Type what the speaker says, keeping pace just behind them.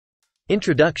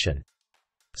Introduction.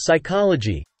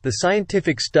 Psychology, the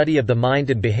scientific study of the mind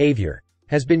and behavior,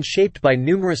 has been shaped by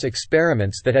numerous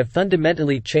experiments that have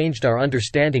fundamentally changed our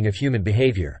understanding of human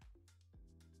behavior.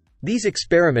 These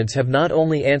experiments have not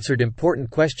only answered important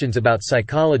questions about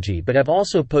psychology but have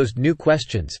also posed new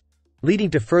questions, leading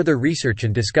to further research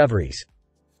and discoveries.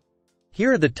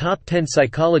 Here are the top 10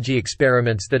 psychology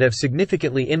experiments that have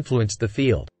significantly influenced the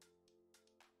field.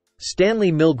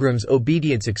 Stanley Milgram's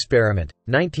obedience experiment,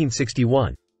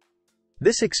 1961.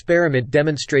 This experiment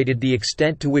demonstrated the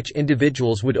extent to which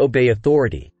individuals would obey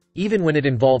authority, even when it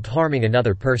involved harming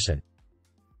another person.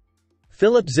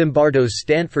 Philip Zimbardo's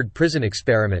Stanford Prison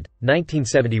Experiment,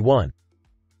 1971.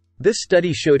 This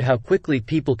study showed how quickly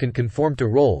people can conform to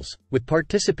roles, with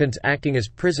participants acting as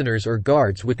prisoners or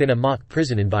guards within a mock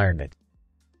prison environment.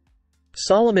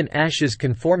 Solomon Asch's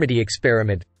Conformity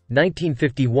Experiment,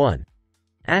 1951.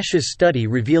 Asch's study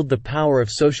revealed the power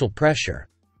of social pressure,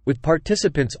 with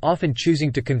participants often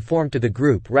choosing to conform to the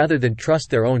group rather than trust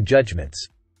their own judgments.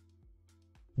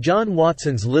 John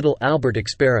Watson's Little Albert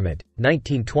Experiment,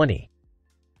 1920.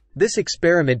 This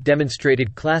experiment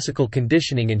demonstrated classical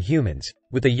conditioning in humans,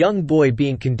 with a young boy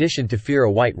being conditioned to fear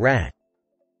a white rat.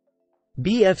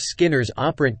 B. F. Skinner's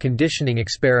Operant Conditioning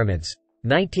Experiments,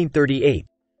 1938.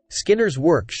 Skinner's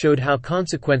work showed how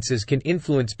consequences can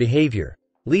influence behavior,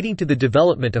 leading to the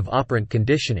development of operant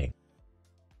conditioning.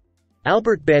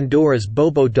 Albert Bandura's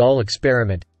Bobo Doll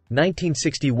Experiment,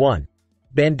 1961.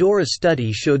 Bandura's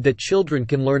study showed that children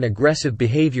can learn aggressive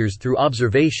behaviors through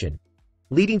observation,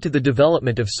 leading to the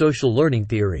development of social learning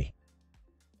theory.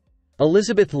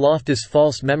 Elizabeth Loftus'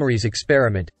 False Memories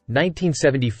Experiment,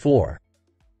 1974.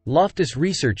 Loftus'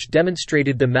 research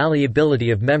demonstrated the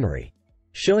malleability of memory,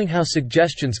 showing how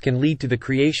suggestions can lead to the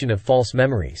creation of false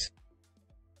memories.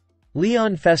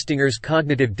 Leon Festinger's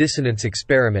Cognitive Dissonance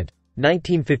Experiment,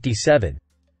 1957.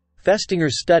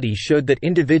 Festinger's study showed that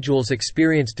individuals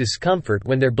experience discomfort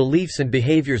when their beliefs and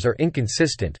behaviors are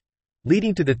inconsistent,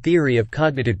 leading to the theory of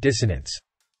cognitive dissonance.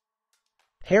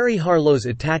 Harry Harlow's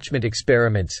Attachment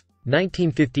Experiments,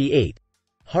 1958.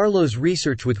 Harlow's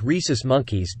research with rhesus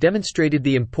monkeys demonstrated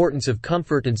the importance of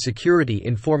comfort and security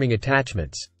in forming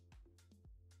attachments.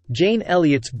 Jane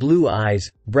Elliott's Blue Eyes,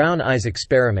 Brown Eyes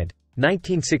Experiment,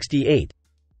 1968.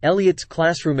 Elliott's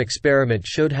classroom experiment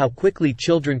showed how quickly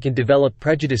children can develop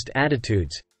prejudiced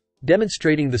attitudes,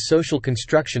 demonstrating the social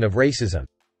construction of racism.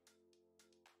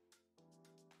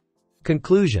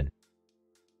 Conclusion.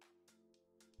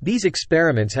 These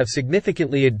experiments have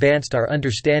significantly advanced our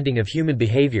understanding of human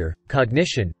behavior,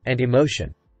 cognition, and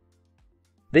emotion.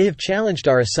 They have challenged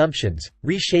our assumptions,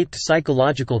 reshaped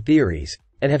psychological theories,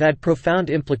 and have had profound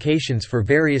implications for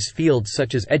various fields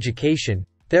such as education,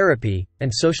 therapy,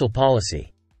 and social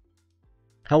policy.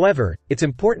 However, it's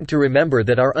important to remember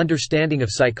that our understanding of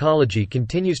psychology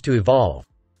continues to evolve,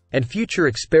 and future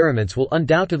experiments will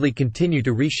undoubtedly continue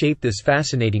to reshape this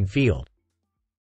fascinating field.